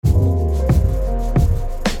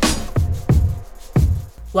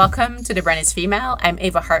Welcome to The Brand is Female. I'm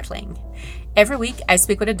Ava Hartling. Every week, I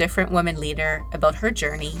speak with a different woman leader about her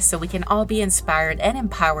journey so we can all be inspired and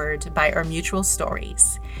empowered by our mutual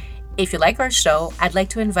stories. If you like our show, I'd like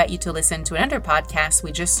to invite you to listen to another podcast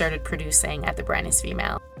we just started producing at The Brand is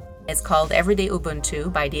Female. It's called Everyday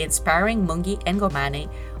Ubuntu by the inspiring Mungi Ngomane,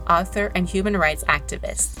 author and human rights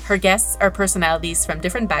activist. Her guests are personalities from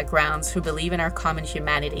different backgrounds who believe in our common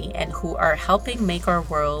humanity and who are helping make our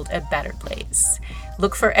world a better place.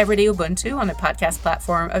 Look for Everyday Ubuntu on a podcast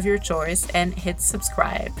platform of your choice and hit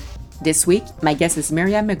subscribe. This week, my guest is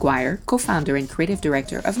Myriam Maguire, co-founder and creative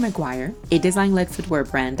director of Maguire, a design-led footwear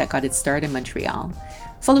brand that got its start in Montreal.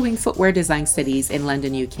 Following footwear design studies in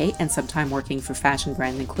London, UK, and some time working for fashion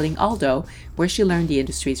brands including Aldo, where she learned the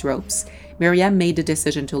industry's ropes, Myriam made the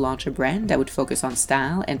decision to launch a brand that would focus on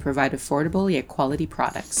style and provide affordable yet quality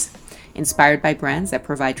products. Inspired by brands that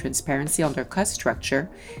provide transparency on their cost structure,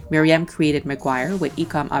 Myriam created Maguire with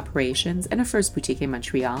e-com operations and a first boutique in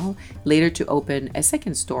Montreal, later to open a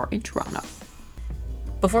second store in Toronto.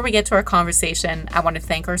 Before we get to our conversation, I want to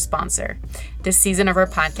thank our sponsor. This season of our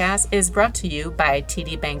podcast is brought to you by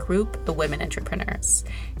TD Bank Group, the Women Entrepreneurs.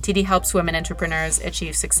 TD helps women entrepreneurs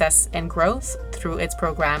achieve success and growth through its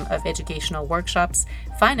program of educational workshops,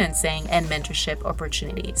 financing, and mentorship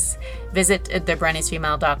opportunities. Visit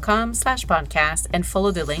thebrandisfemale.com/podcast and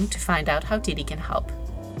follow the link to find out how TD can help.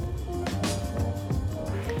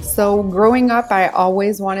 So growing up, I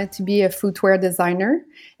always wanted to be a footwear designer.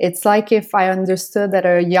 It's like if I understood at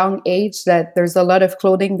a young age that there's a lot of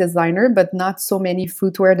clothing designer, but not so many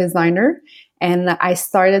footwear designer. And I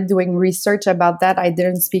started doing research about that. I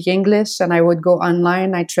didn't speak English and I would go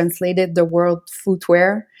online. I translated the word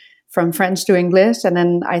footwear from French to English. And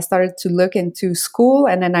then I started to look into school.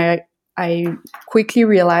 And then I quickly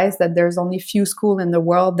realized that there's only few schools in the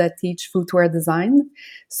world that teach footwear design.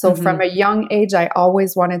 So from a young age, I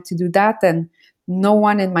always wanted to do that. And no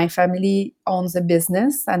one in my family owns a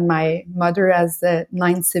business. And my mother has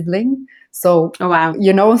 9 siblings. So,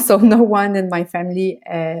 so no one in my family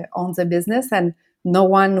owns a business and no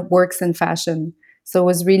one works in fashion. So it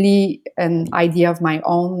was really an idea of my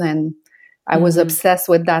own. And I was obsessed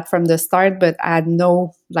with that from the start, but I had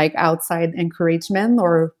no outside encouragement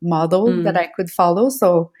or model that I could follow.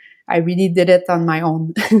 So I really did it on my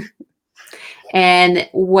own. And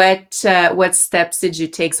what steps did you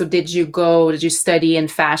take? So did you study in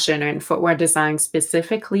fashion or in footwear design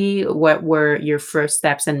specifically? What were your first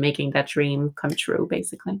steps in making that dream come true,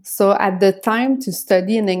 basically? So at the time to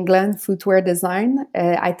study in England footwear design,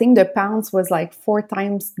 I think the pounds was 4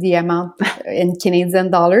 times the amount in Canadian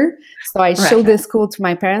dollar. So I showed this school to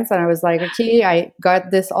my parents and I was like, okay, I got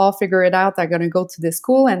this all figured out. I'm going to go to this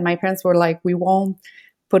school. And my parents were like, we won't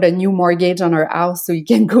put a new mortgage on our house so you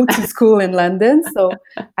can go to school in London. So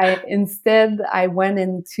I went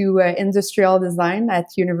into industrial design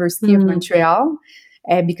at University of Montreal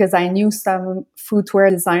because I knew some footwear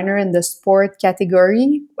designer in the sport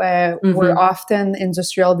category were often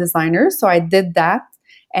industrial designers. So I did that.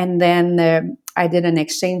 And then I did an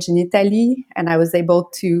exchange in Italy and I was able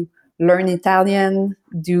to learn Italian,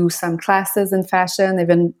 do some classes in fashion,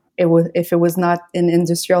 even if it was not in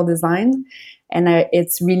industrial design. And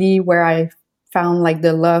it's really where I found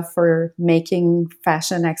the love for making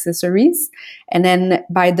fashion accessories. And then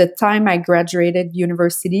by the time I graduated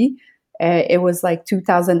university, it was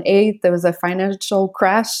 2008. There was a financial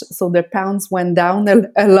crash. So the pounds went down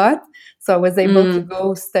a lot. So I was able to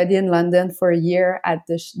go study in London for a year at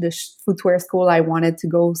the footwear school I wanted to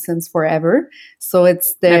go since forever. So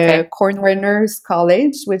it's the Cornwall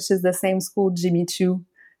College, which is the same school Jimmy Choo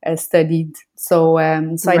studied. So I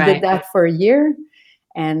did that for a year,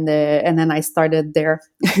 and then I started there.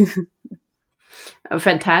 Oh,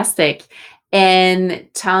 fantastic. And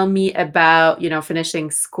tell me about, finishing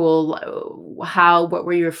school. What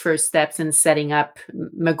were your first steps in setting up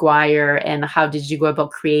Maguire, and how did you go about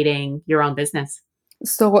creating your own business?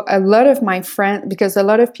 So a lot of my friends, because a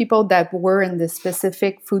lot of people that were in this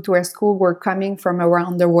specific footwear school were coming from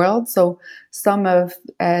around the world. So some of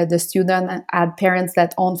the students had parents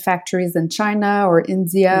that owned factories in China or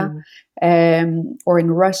India or in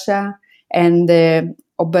Russia.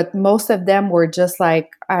 But most of them were just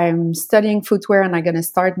I'm studying footwear and I'm going to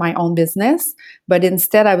start my own business. But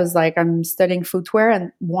instead I was I'm studying footwear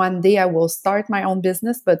and one day I will start my own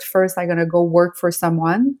business, but first I'm going to go work for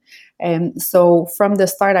someone. And so from the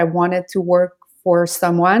start, I wanted to work for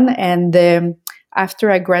someone. And after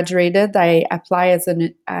I graduated, I applied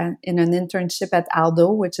in an internship at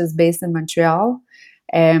Aldo, which is based in Montreal.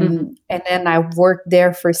 And then I worked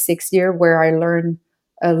there for 6 years where I learned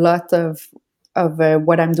a lot of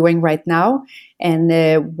what I'm doing right now. And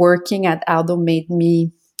working at Aldo made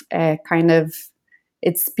me kind of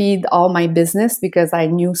it speed all my business because I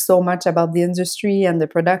knew so much about the industry and the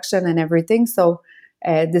production and everything. So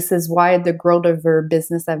this is why the growth of our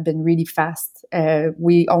business have been really fast.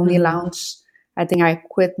 We only Mm-hmm. launched, I think I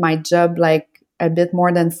quit my job like a bit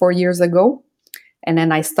more than 4 years ago. And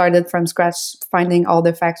then I started from scratch, finding all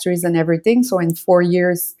the factories and everything. So in 4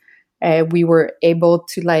 years, we were able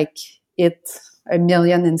to like hit 1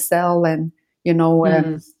 million in sale and, you know,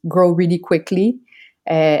 Mm. grow really quickly.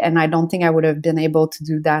 And I don't think I would have been able to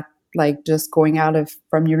do that, like just going out of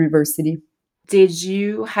from university. Did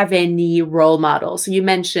you have any role models? So you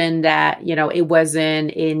mentioned that, it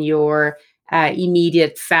wasn't in your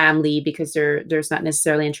immediate family because there's not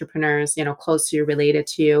necessarily entrepreneurs, close to you related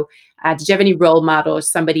to you. Did you have any role models,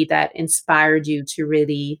 somebody that inspired you to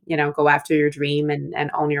really, go after your dream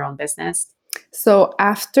and own your own business? So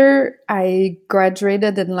after I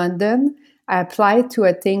graduated in London, I applied to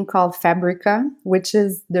a thing called Fabrica, which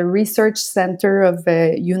is the research center of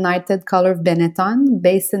United Color of Benetton,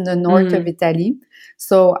 based in the north of Mm, Italy.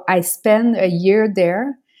 So I spent a year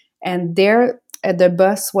there, and there the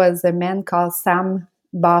boss was a man called Sam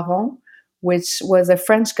Baron, which was a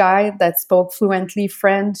French guy that spoke fluently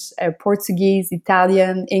French, Portuguese,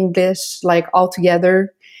 Italian, English, like all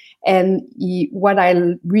together. And what I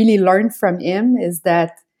really learned from him is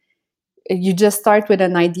that you just start with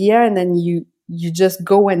an idea and then you just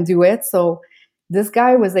go and do it. So this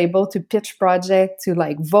guy was able to pitch project to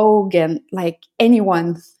like Vogue and like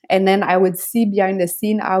anyone. And then I would see behind the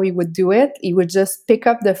scene how he would do it. He would just pick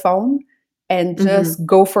up the phone and mhm, just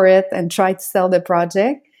go for it and try to sell the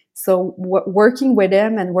project. So working with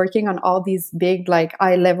him and working on all these big like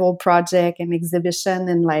high level project and exhibition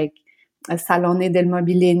and like a Salone del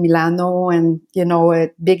Mobile in Milano and you know a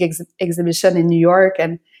big exhibition in New York,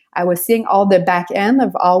 and I was seeing all the back end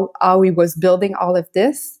of how he was building all of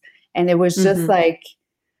this. And it was just mhm, like,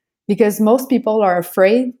 because most people are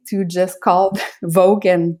afraid to just call Vogue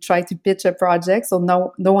and try to pitch a project. So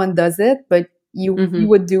no one does it, but you mhm,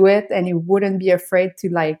 would do it and you wouldn't be afraid to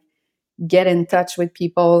like get in touch with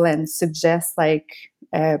people and suggest like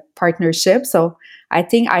a partnership. So I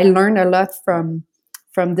think I learned a lot from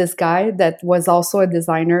this guy that was also a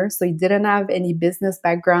designer. So he didn't have any business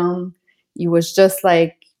background. He was just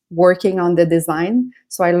like working on the design.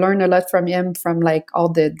 So I learned a lot from him, from like all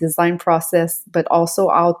the design process, but also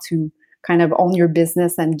how to kind of own your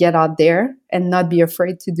business and get out there and not be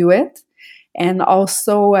afraid to do it. And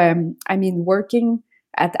also, I mean, working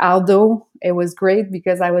at Aldo, it was great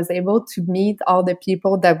because I was able to meet all the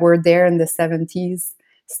people that were there in the 70s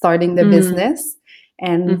starting the mm, business.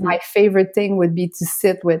 And mhm, my favorite thing would be to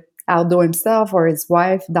sit with Aldo himself or his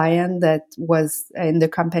wife, Diane, that was in the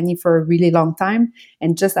company for a really long time,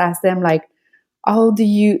 and just ask them, like, how do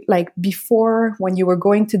you, like, before when you were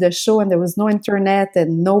going to the show and there was no internet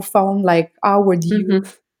and no phone, like, how would you, mhm,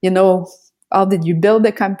 you know, how did you build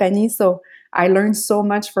the company? So I learned so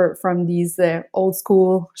much from these old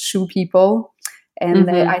school shoe people. And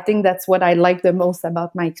mhm. I think that's what I like the most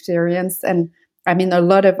about my experience. And I mean, a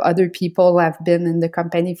lot of other people have been in the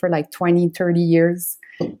company for like 20, 30 years.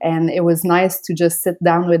 And it was nice to just sit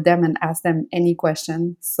down with them and ask them any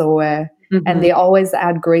question. So, and they Mhm. always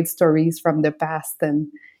had great stories from the past and,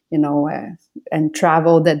 you know, and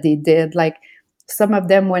travel that they did. Like some of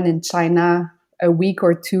them went in China a week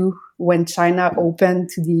or two when China opened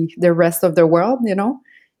to the rest of the world, you know.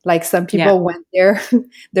 Like some Yeah, people went there,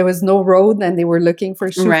 there was no road and they were looking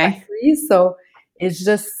for shoe right. factories. So it's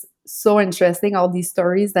just so interesting, all these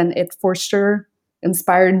stories. And it for sure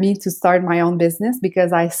inspired me to start my own business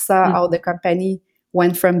because I saw how the Mhm, company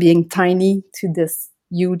went from being tiny to this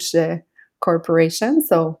huge corporation.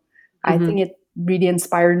 So I think mhm. it really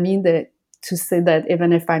inspired me to say that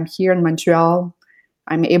even if I'm here in Montreal,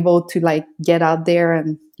 I'm able to like get out there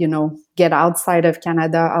and you know get outside of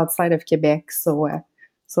Canada, outside of Quebec. So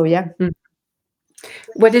so yeah. Mm.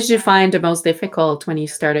 What did you find the most difficult when you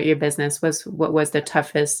started your business? What was the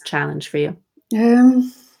toughest challenge for you?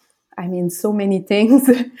 Um, I mean, so many things,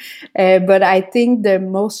 but I think the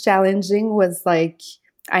most challenging was like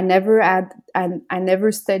I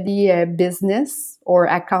never study business or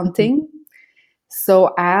Mhm, accounting.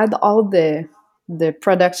 So I had all the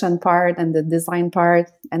production part and the design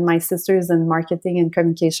part, and my sisters in marketing and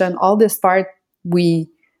communication. All this part we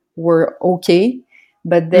were okay,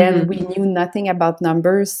 but then mhm. we knew nothing about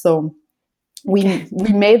numbers. So Okay.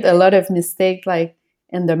 we made a lot of mistake, like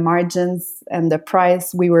in the margins and the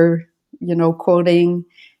price we were you know quoting.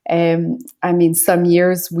 I mean, some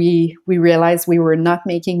years we realized we were not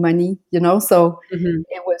making money, you know. So Mhm,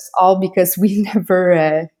 it was all because we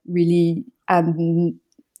never really had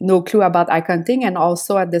no clue about accounting, and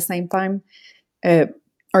also at the same time, uh,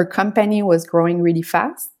 our company was growing really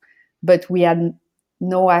fast, but we had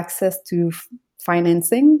no access to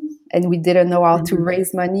financing, and we didn't know how to Mhm.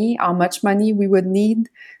 raise money, how much money we would need.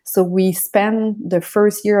 So we spent the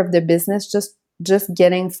first year of the business just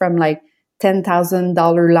getting from like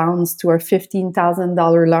 $10,000 loans to a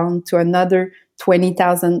 $15,000 loan to another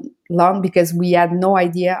 20,000 loan, because we had no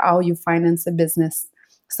idea how you finance a business.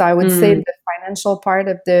 So I would say Mm, the financial part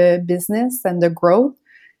of the business and the growth,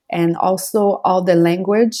 and also all the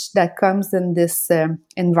language that comes in this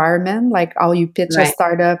environment, like how you pitch a right.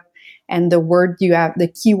 startup, and the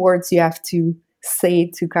keywords you have to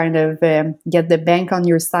say to kind of get the bank on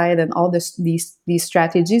your side, and all these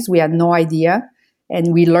strategies. We had no idea,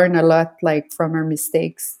 and we learned a lot like from our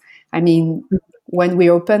mistakes. I mean, when we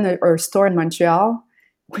opened our store in Montreal,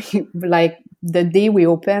 like the day we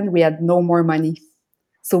opened, we had no more money.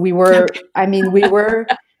 So we were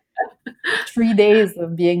 3 days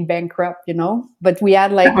of being bankrupt, but we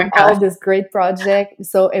had Oh like my all gosh. this great project.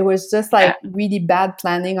 So it was just Yeah. like really bad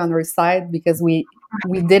planning on our side, because we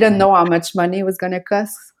didn't know how much money it was going to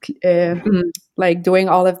cost, uh, Mm, like doing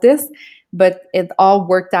all of this. But it all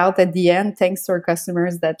worked out at the end, thanks to our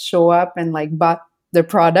customers that show up and like bought the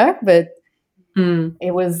product. But mm.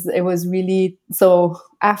 it was really, so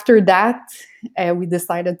after that, we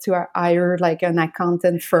decided to hire like an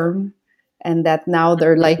accountant firm, and that now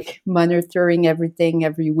they're like monitoring everything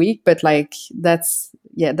every week. But like that's,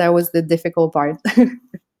 yeah, that was the difficult part.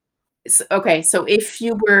 Okay, so if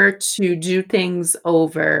you were to do things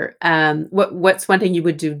over, what's one thing you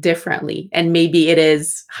would do differently? And maybe it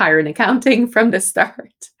is hire an accounting from the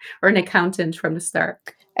start or an accountant from the start.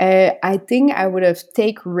 I think I would have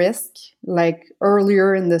take risk like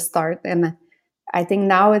earlier in the start, and I think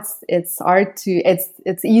now it's hard to,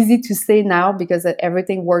 it's easy to say now because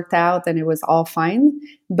everything worked out and it was all fine.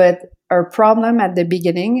 But our problem at the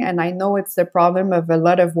beginning, and I know it's the problem of a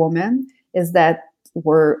lot of women, is that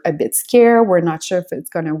we're a bit scared. We're not sure if it's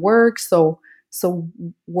going to work. So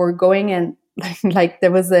we're going and like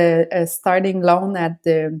there was a starting loan at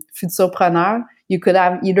the Futurpreneur. You could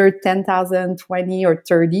have either 10,000, 20, or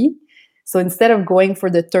 30. So instead of going for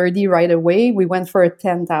the 30 right away, we went for a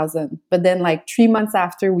 10,000. But then like 3 months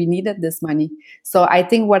after, we needed this money. So I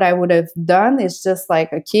think what I would have done is just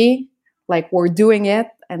like, okay, like we're doing it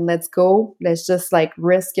and let's go. Let's just like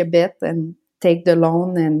risk a bit and take the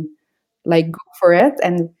loan and like go for it.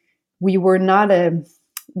 And we were not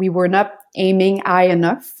we were not aiming high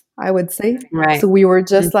enough, I would say. Right. So we were Mm,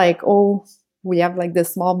 just like, oh, we have like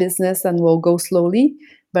this small business and we'll go slowly.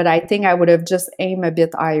 But I think I would have just aimed a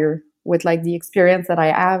bit higher with like the experience that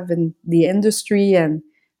I have in the industry, and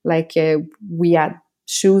like we had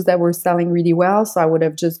shoes that were selling really well, so I would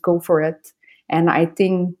have just go for it. And I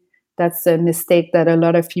think that's a mistake that a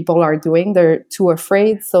lot of people are doing. They're too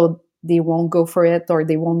afraid, so they won't go for it, or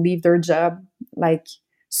they won't leave their job like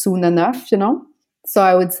soon enough. So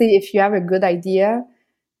I would say if you have a good idea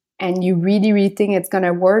and you really, really think it's going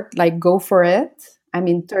to work, like go for it. I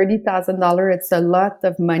mean, $30,000, it's a lot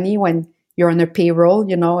of money when you're on a payroll.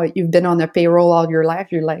 You've been on a payroll all your life.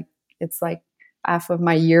 You're like, it's like half of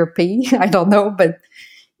my year pay. I don't know, but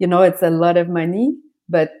it's a lot of money.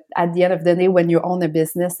 But at the end of the day, when you own a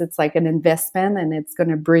business, it's like an investment, and it's going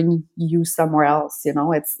to bring you somewhere else.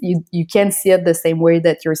 It's you can't see it the same way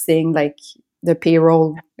that you're seeing like the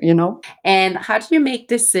payroll. And how do you make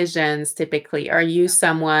decisions typically? Are you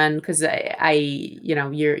someone, because you're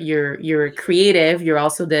a creative, you're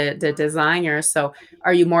also the designer. So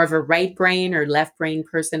are you more of a right brain or left brain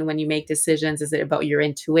person when you make decisions? Is it about your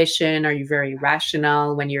intuition? Are you very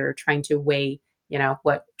rational when you're trying to weigh,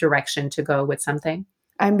 what direction to go with something?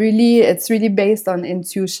 It's really based on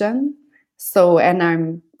intuition. So,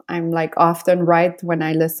 and I'm like often right when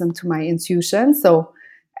I listen to my intuition. So,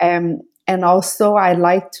 and also I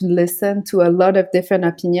like to listen to a lot of different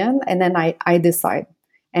opinion, and then I decide.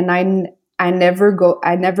 And I never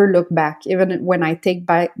look back. Even when I take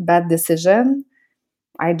bad decision,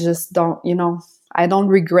 I just don't, I don't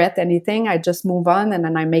regret anything. I just move on, and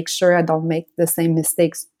then I make sure I don't make the same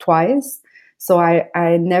mistakes twice. So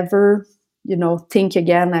I never, think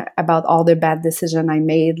again about all the bad decision I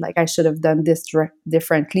made. Like I should have done this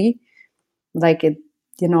differently. Like it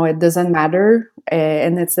doesn't matter.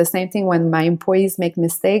 And it's the same thing when my employees make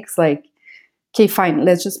mistakes. Like, okay, fine,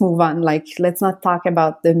 let's just move on. Like, let's not talk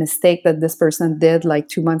about the mistake that this person did like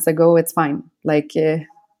 2 months ago. It's fine. Like,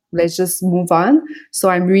 let's just move on. So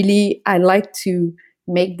I like to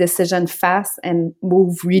make decision fast and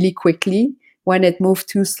move really quickly. When it moves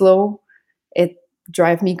too slow, it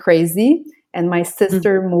drives me crazy. And my Mm.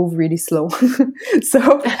 sister moved really slow.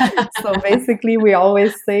 So basically we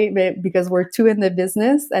always say, because we're two in the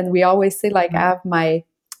business, and we always say like I have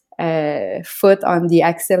foot on the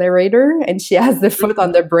accelerator and she has the foot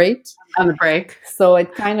on the brake. On the brake. So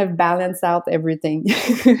it kind of balanced out everything.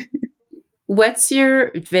 What's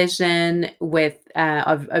your vision with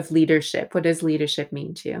of leadership? What does leadership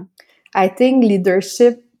mean to you? I think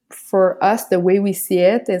leadership for us, the way we see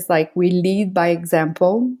it, is like we lead by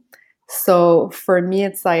example. So for me,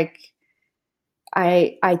 it's like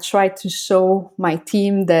I try to show my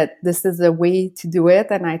team that this is a way to do it,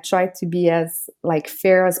 and I try to be as like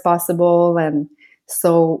fair as possible, and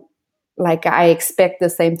so like I expect the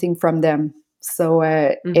same thing from them. So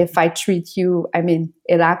Mhm. if I treat you, I mean,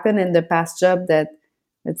 it happened in the past job that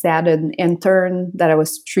let's say I had an intern that I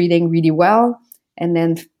was treating really well, and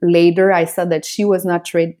then later I saw that she was not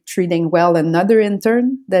treating well another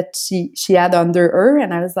intern that she had under her,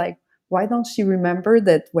 and I was like, why don't she remember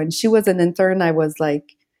that when she was an intern, I was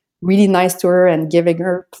like really nice to her and giving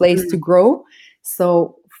her place to Mhm. grow.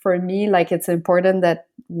 So for me, like it's important that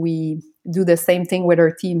we do the same thing with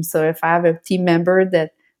our team. So if I have a team member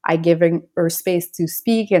that I giving her space to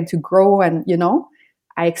speak and to grow, and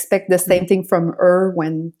I expect the same thing from her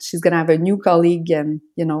when she's gonna have a new colleague, and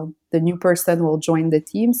the new person will join the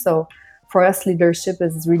team. So for us, leadership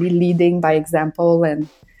is really leading by example and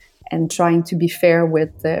trying to be fair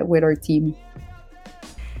with our team.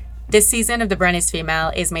 This season of The Brand is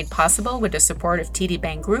Female is made possible with the support of TD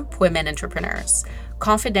Bank Group Women Entrepreneurs.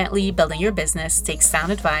 Confidently building your business takes sound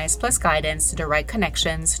advice plus guidance to the right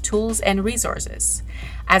connections, tools, and resources.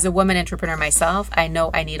 As a woman entrepreneur myself, I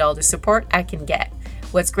know I need all the support I can get.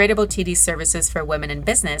 What's great about TD's services for women in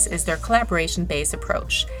business is their collaboration-based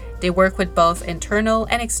approach. They work with both internal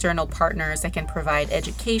and external partners that can provide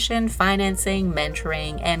education, financing,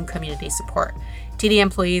 mentoring, and community support. TD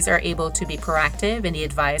employees are able to be proactive in the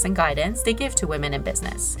advice and guidance they give to women in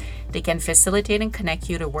business. They can facilitate and connect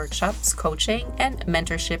you to workshops, coaching, and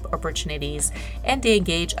mentorship opportunities, and they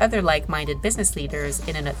engage other like-minded business leaders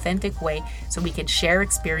in an authentic way so we can share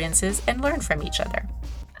experiences and learn from each other.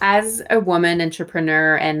 As a woman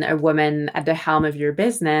entrepreneur and a woman at the helm of your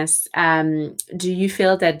business, do you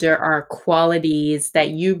feel that there are qualities that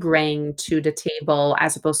you bring to the table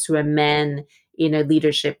as opposed to a man in a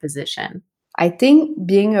leadership position? I think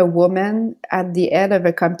being a woman at the head of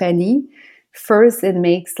a company, first it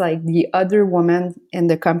makes like the other woman in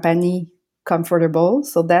the company comfortable.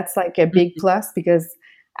 So that's like a big Mhm, plus because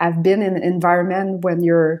I've been in an environment when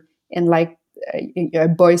you're in like a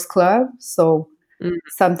boys club. So mhm,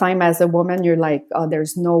 sometimes as a woman, you're like, oh,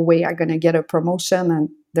 there's no way I'm going to get a promotion and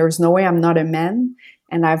there's no way I'm not a man.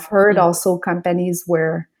 And I've heard mhm, also companies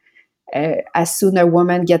where as soon a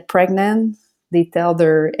woman get pregnant, they tell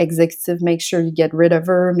their executive, make sure you get rid of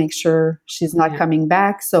her, make sure she's not yeah, coming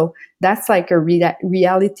back. So that's like a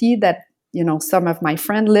reality that some of my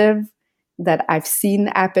friends live, that I've seen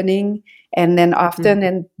happening. And then often mhm,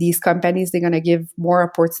 in these companies, they're going to give more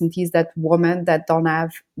opportunities that women that don't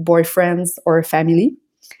have boyfriends or a family.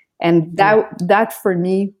 And yeah, that for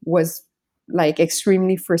me was like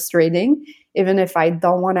extremely frustrating. Even if I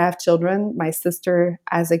don't want to have children, my sister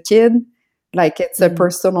has a kid, like it's a mhm,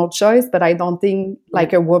 personal choice, but I don't think yeah,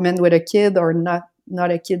 like a woman with a kid or not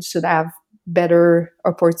a kid should have better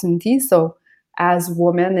opportunities. So as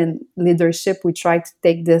women in leadership, we try to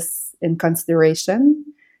take this in consideration.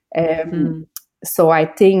 um, mhm, so I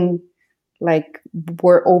think like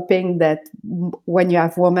we're hoping that when you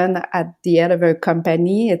have women at the head of a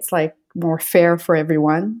company, it's like more fair for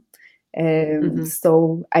everyone. mhm,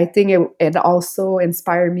 So I think it also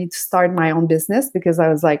inspired me to start my own business because I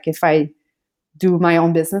was like, if I do my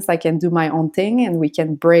own business, I can do my own thing, and we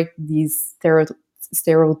can break these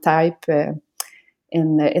stereotype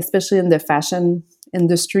especially in the fashion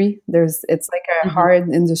industry. It's like a mhm, hard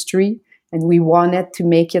industry, and we wanted to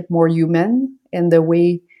make it more human in the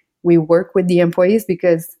way we work with the employees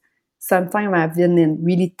because sometimes I've been in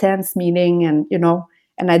really tense meeting, and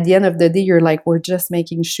at the end of the day, you're like, we're just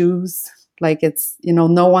making shoes. Like it's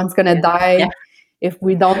no one's gonna yeah, yeah. die if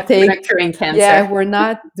we don't We're not take. curing Yeah, cancer. we're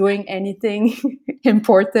not doing anything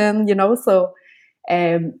important. So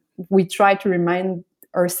um, we try to remind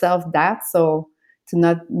ourselves that, so to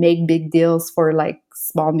not make big deals for like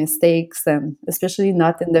small mistakes, and especially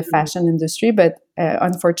not in the Mhm, fashion industry, but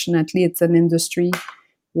unfortunately it's an industry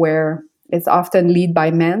where it's often led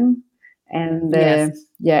by men, and yes,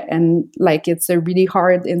 yeah, and like it's a really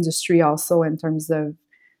hard industry also in terms of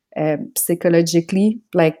psychologically,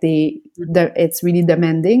 like mhm, it's really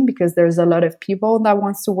demanding because there's a lot of people that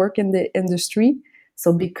wants to work in the industry.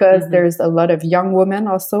 So because mhm, there's a lot of young women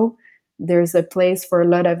also, there's a place for a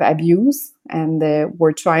lot of abuse, and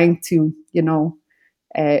we're trying to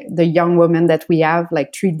the young women that we have,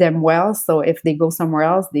 like treat them well, so if they go somewhere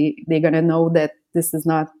else, they're gonna know that this is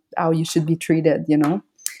not how you should be treated, you know.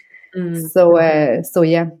 So Mm-hmm. so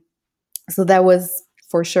yeah, so that was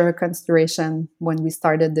for sure a consideration when we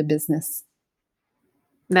started the business.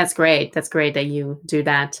 That's great. That's great that you do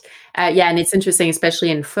that. Yeah, and it's interesting, especially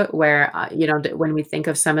in footwear. When we think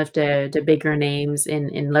of some of the bigger names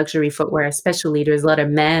in luxury footwear, especially, there's a lot of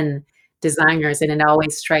men designers, and it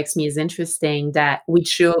always strikes me as interesting that we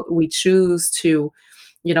choose to,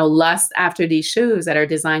 lust after these shoes that are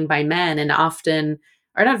designed by men, and often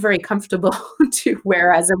are not very comfortable to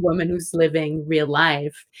wear as a woman who's living real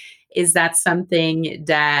life. Is that something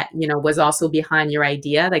that was also behind your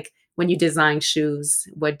idea, like? When you design shoes,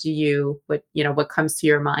 what comes to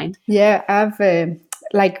your mind? Yeah, I've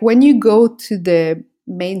like when you go to the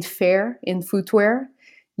main fair in footwear,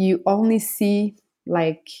 you only see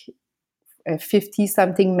like 50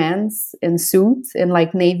 something men's in suits, in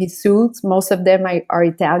like navy suits. Most of them are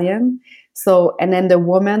Italian. So, and then the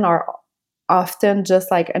women are often just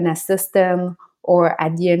like an assistant or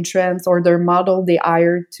at the entrance, or their model they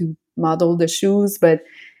hire to model the shoes. But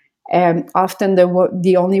often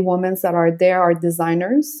the only women that are there are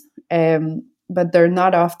designers, but they're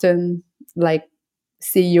not often like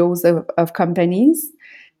CEOs of companies.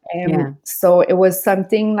 Yeah. So it was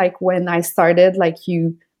something like when I started, like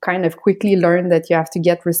you kind of quickly learn that you have to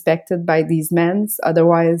get respected by these men.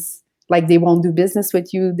 Otherwise, like they won't do business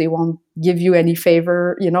with you. They won't give you any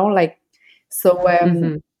favor, you know, like, so,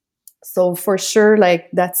 Mhm. so for sure, like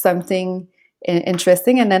that's something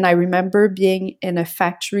interesting. And then I remember being in a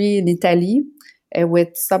factory in Italy with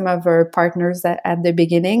some of our partners at the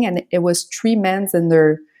beginning, and it was three men in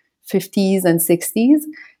their 50s and 60s.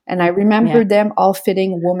 And I Yeah. remember them all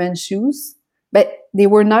fitting women's shoes, but they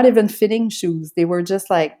were not even fitting shoes. They were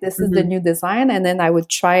just like, this is the Mhm. new design. And then I would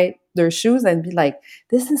try their shoes and be like,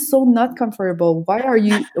 this is so not comfortable.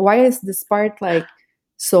 Why is this part like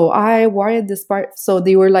so I wired this part. So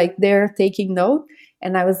they were like there taking note.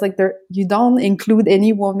 And I was like, there, you don't include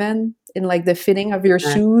any woman in like the fitting of your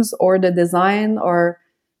Yeah. shoes or the design or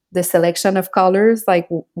the selection of colors.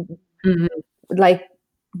 Mhm. Like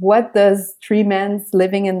what does three men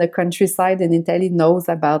living in the countryside in Italy knows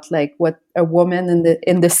about like what a woman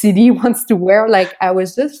in the city wants to wear? Like I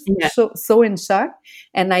was just Yeah. so in shock.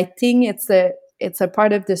 And I think it's a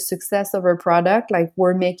part of the success of our product. Like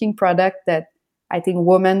we're making product that I think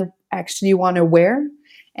women actually want to wear.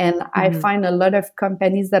 And I Mhm. find a lot of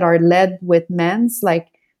companies that are led with men's, like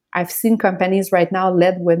I've seen companies right now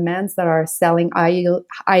led with men's that are selling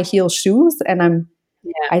high heel shoes. And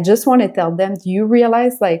Yeah. I just want to tell them, do you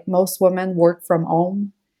realize like most women work from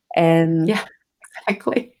home, and Yeah,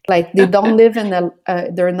 exactly. like they don't live in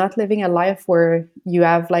they're not living a life where you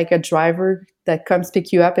have like a driver that comes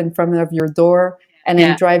pick you up in front of your door and then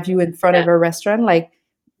Yeah. drive you in front Yeah. of a restaurant. Like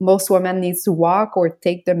most women needs to walk or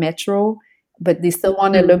take the metro, but they still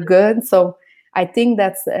want to look Mhm. good. So I think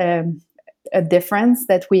that's a difference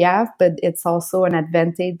that we have, but it's also an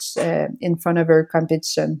advantage in front of our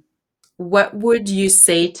competition. What would you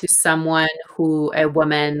say to a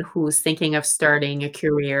woman who's thinking of starting a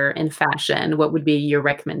career in fashion? What would be your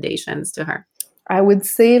recommendations to her? I would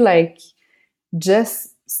say like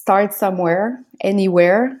just start somewhere,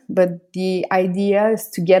 anywhere, but the idea is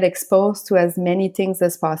to get exposed to as many things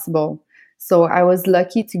as possible. So I was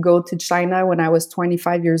lucky to go to China when I was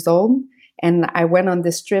 25 years old, and I went on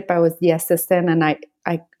this trip. I was the assistant, and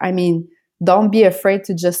I mean, don't be afraid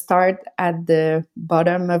to just start at the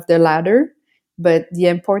bottom of the ladder, but the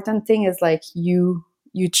important thing is like you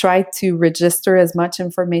try to register as much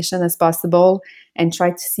information as possible and try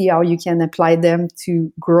to see how you can apply them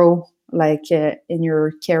to grow like in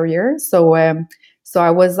your career. So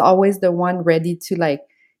I was always the one ready to like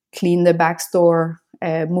clean the back store,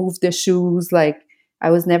 move the shoes. Like I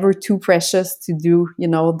was never too precious to do, you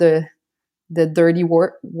know, the dirty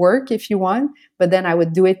work if you want, but then I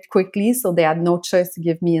would do it quickly, so they had no choice to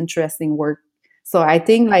give me interesting work. So I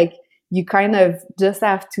think like you kind of just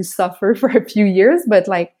have to suffer for a few years, but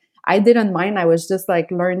like I didn't mind. I was just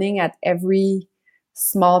like learning at every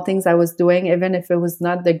small things I was doing, even if it was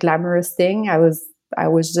not the glamorous thing. I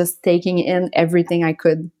was just taking in everything I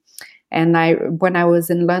could. And when I was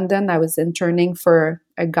in London, I was interning for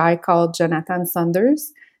a guy called Jonathan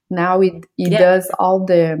Saunders. Now he Yeah. does all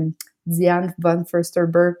the Diane von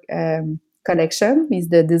Furstenberg collection. He's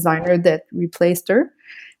the designer that replaced her.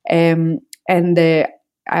 Um, and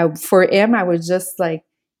for him, I was just like,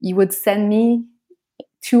 he would send me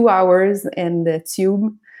 2 hours in the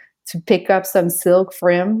tube to pick up some silk for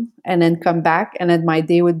him and then come back, and then my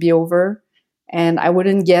day would be over, and I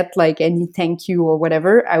wouldn't get like any thank you or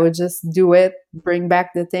whatever. I would just do it, bring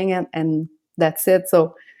back the thing, and that's it.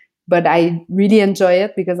 So but I really enjoy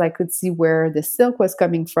it because I could see where the silk was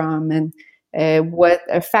coming from and what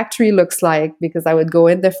a factory looks like, because I would go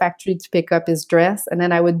in the factory to pick up his dress, and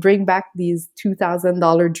then I would bring back these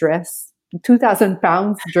 $2,000 dress, 2,000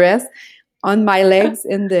 pounds dress on my legs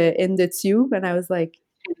in the tube, and I was like,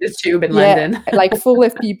 The tube in yeah, London. like full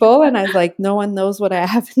of people, and I was like, no one knows what I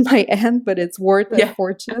have in my hand, but it's worth a Yeah.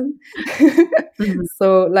 fortune. Mhm. So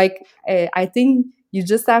like I think you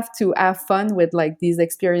just have to have fun with like these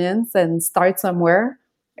experience and start somewhere,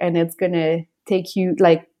 and it's gonna take you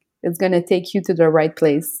to the right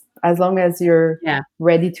place as long as you're Yeah.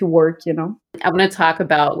 ready to work, you know. I wanna talk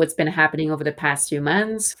about what's been happening over the past few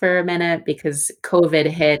months for a minute because COVID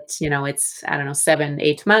hit, it's, I don't know, 7,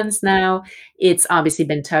 8 months now. It's obviously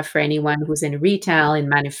been tough for anyone who's in retail, in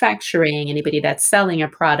manufacturing, anybody that's selling a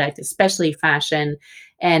product, especially fashion,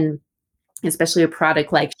 and especially a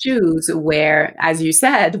product like shoes where, as you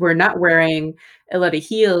said, we're not wearing a lot of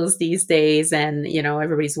heels these days and,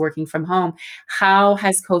 everybody's working from home. How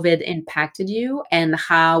has COVID impacted you, and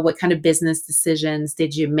what kind of business decisions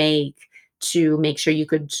did you make to make sure you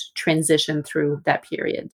could transition through that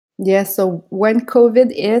period? Yeah, so when COVID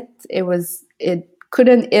hit, it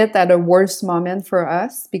couldn't hit at a worse moment for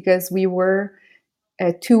us because we were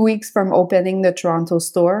 2 weeks from opening the Toronto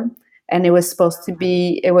store, and it was supposed to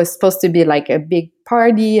be like a big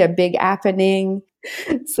party, a big happening.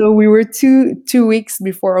 So we were two weeks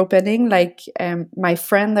before opening. Like my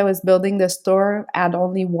friend that was building the store had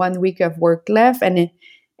only 1 week of work left, and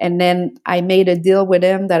then I made a deal with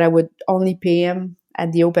him that I would only pay him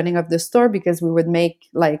at the opening of the store because we would make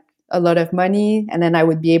like a lot of money, and then I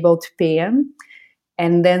would be able to pay him.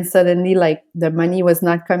 And then suddenly like the money was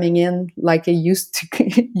not coming in like it used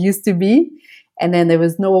to used to be, and then there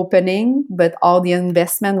was no opening, but all the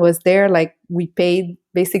investment was there. Like we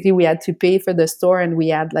had to pay for the store, and we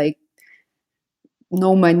had like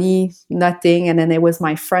no money, nothing. And then it was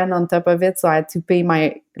my friend on top of it, so I had to pay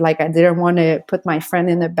my, like I didn't want to put my friend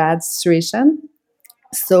in a bad situation.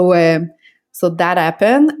 So um so that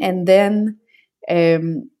happened, and then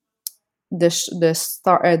um the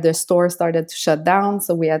store started to shut down,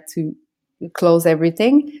 so we had to close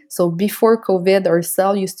everything. So before COVID, our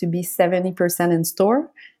sale used to be 70% in store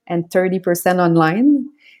and 30% online,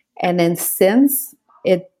 and then since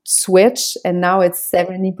it switched, and now it's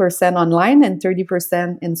 70% online and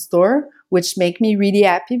 30% in store, which make me really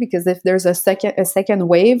happy because if there's a second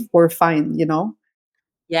wave, we're fine, you know.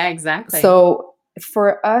 Yeah, exactly. So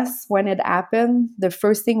for us, when it happened, the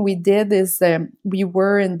first thing we did is we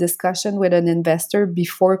were in discussion with an investor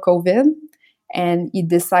before COVID, and he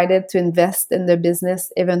decided to invest in the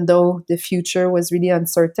business, even though the future was really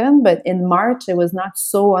uncertain. But in March, it was not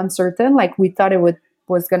so uncertain. Like we thought it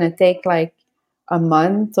was going to take like a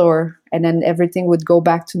month, and then everything would go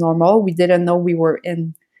back to normal. We didn't know we were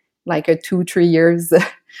in like a 2-3 years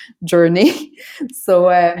journey. So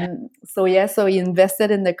he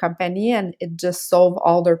invested in the company, and it just solved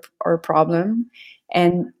all our problem.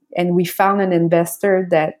 And we found an investor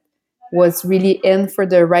that was really in for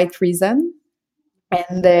the right reason.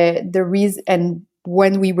 And the reason, and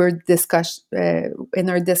when we were in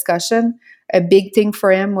our discussion, a big thing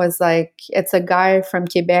for him was like, it's a guy from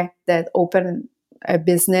Quebec that opened a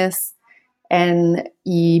business, and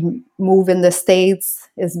he moved in the States.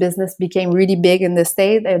 His business became really big in the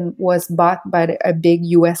States and was bought by a big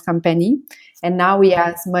US company. And now he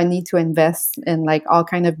has money to invest in like all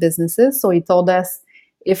kind of businesses. So he told us,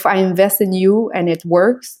 if I invest in you and it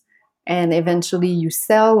works, and eventually you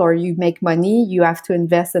sell or you make money, you have to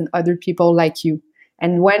invest in other people like you.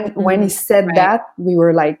 And when he Mhm. said Right. that, we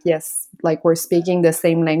were like, yes, like we're speaking the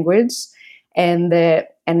same language. And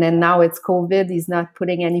then now it's COVID. He's not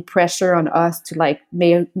putting any pressure on us to like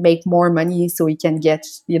make more money so we can get,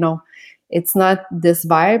 it's not this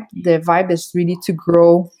vibe. The vibe is really to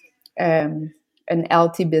grow um, an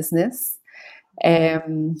healthy business.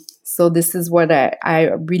 So this is what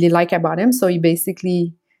I really like about him. So he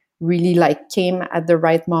basically really like came at the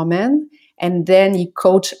right moment, and then he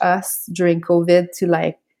coached us during COVID to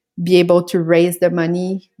like be able to raise the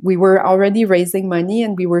money. We were already raising money,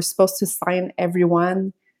 and we were supposed to sign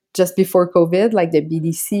everyone just before COVID, like the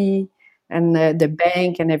BDC and the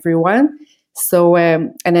bank and everyone. So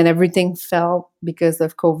and then everything fell because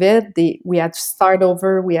of COVID. We had to start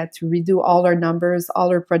over. We had to redo all our numbers, all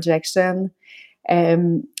our projection.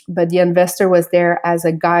 But the investor was there as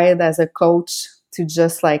a guide, as a coach, to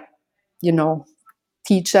just like, you know,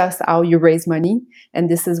 teach us how you raise money. And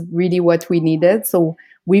this is really what we needed. So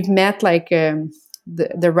we've met like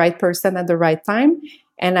the right person at the right time.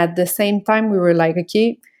 And at the same time, we were like,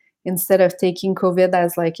 okay, instead of taking COVID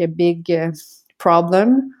as like a big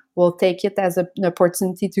problem, we'll take it as an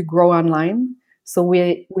opportunity to grow online. So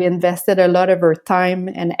we invested a lot of our time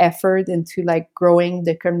and effort into like growing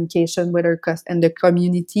the communication with our and the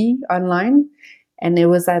community online. And it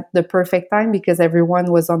was at the perfect time because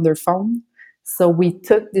everyone was on their phone. So we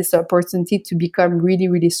took this opportunity to become really,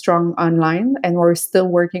 really strong online, and we're still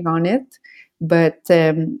working on it. But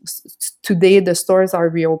today the stores are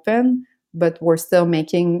reopened, but we're still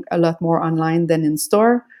making a lot more online than in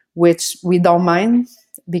store, which we don't mind,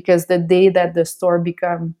 because the day that the store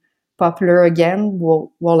become popular again,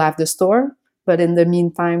 we'll have the store. But in the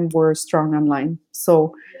meantime, we're strong online.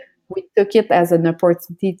 So we took it as an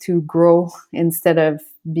opportunity to grow instead of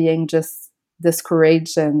being just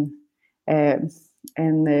discouraged uh,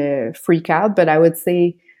 and freak out. But I would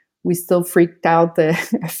say we still freaked out a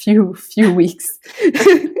few weeks.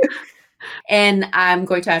 And I'm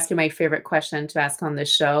going to ask you my favorite question to ask on the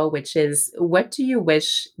show, which is, what do you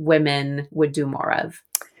wish women would do more of?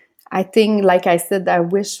 I think, like I said, I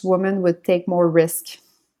wish women would take more risk,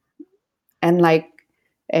 and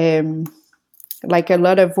um, like a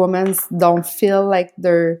lot of women don't feel like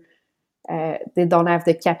they don't have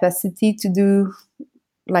the capacity to do,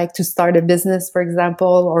 like to start a business, for example,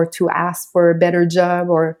 or to ask for a better job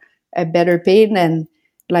or a better pay. And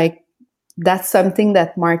like, that's something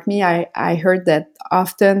that marked me. I heard that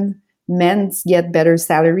often men get better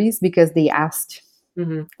salaries because they ask,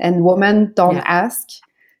 and women don't ask.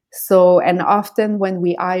 So, and often when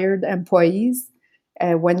we hired employees,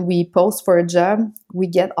 when we post for a job, we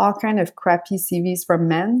get all kind of crappy CVs from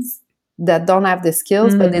men that don't have the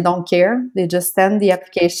skills, but they don't care. They just send the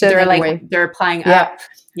application They're anyway. Like, they're applying up.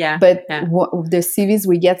 Yeah. But the CVs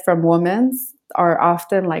we get from women are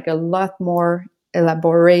often like a lot more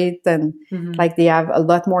elaborate, and like they have a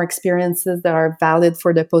lot more experiences that are valid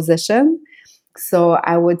for the position. So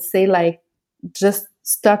I would say, like, just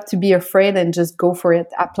stop to be afraid and just go for it.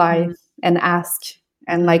 Apply and ask.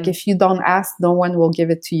 And like, if you don't ask, no one will give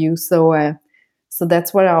it to you. So so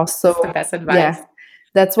that's what I also, that's the best advice.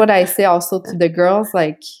 That's what I say also to the girls.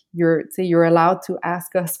 Like, you're allowed to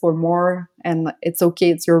ask us for more, and it's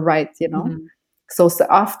okay. It's your right, you know. So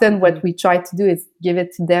often what we try to do is give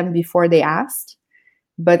it to them before they ask,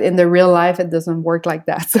 but in the real life it doesn't work like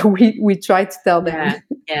that. So we try to tell them.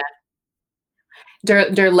 Yeah.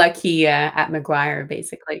 They're lucky at Maguire,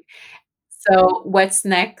 basically. So what's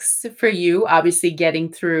next for you? Obviously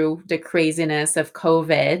getting through the craziness of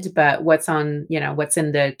COVID, but what's in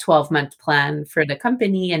the 12-month plan for the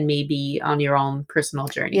company and maybe on your own personal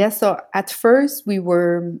journey? Yeah, so at first we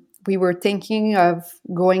were thinking of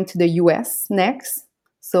going to the US next.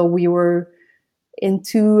 So we were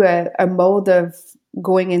into a mode of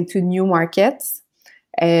going into new markets.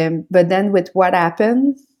 But then with what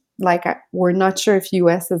happened, like, we're not sure if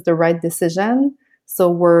US is the right decision. So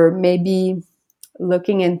we're maybe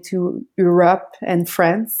looking into Europe and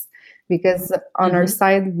France, because on our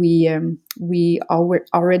side we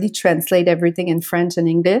already translate everything in French and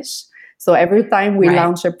English. So every time we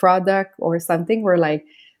launch a product or something, we're like,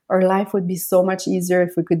 our life would be so much easier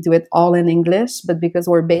if we could do it all in English. But because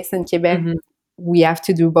we're based in Quebec, we have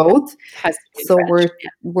to do both. So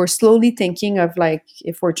we're slowly thinking of, like,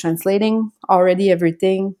 if we're translating already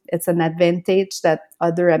everything, it's an advantage that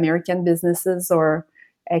other American businesses or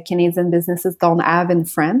Canadian businesses don't have in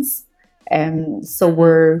France. And so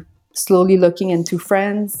we're slowly looking into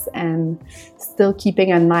France and still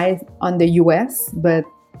keeping an eye on the US. But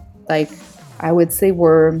like, I would say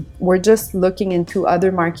we're just looking into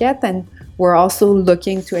other markets, and we're also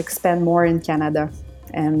looking to expand more in Canada.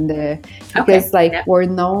 And because we're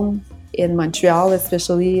known in Montreal,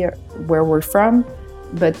 especially where we're from,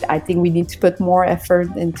 but I think we need to put more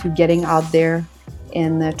effort into getting out there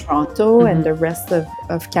in Toronto and the rest of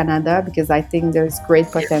Canada, because I think there's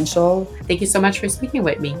great potential. Thank you so much for speaking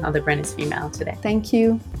with me on The Brand is Female today. Thank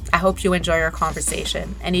you. I hope you enjoy our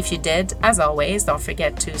conversation. And if you did, as always, don't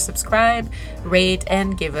forget to subscribe, rate,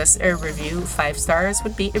 and give us a review. 5 stars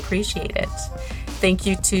would be appreciated. Thank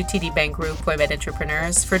you to TD Bank Group Women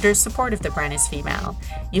Entrepreneurs for their support of The Brand is Female.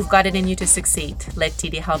 You've got it in you to succeed. Let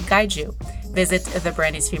TD help guide you. Visit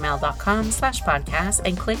thebrandisfemale.com/podcast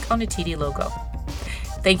and click on the TD logo.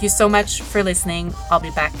 Thank you so much for listening. I'll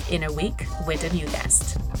be back in a week with a new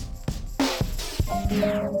guest.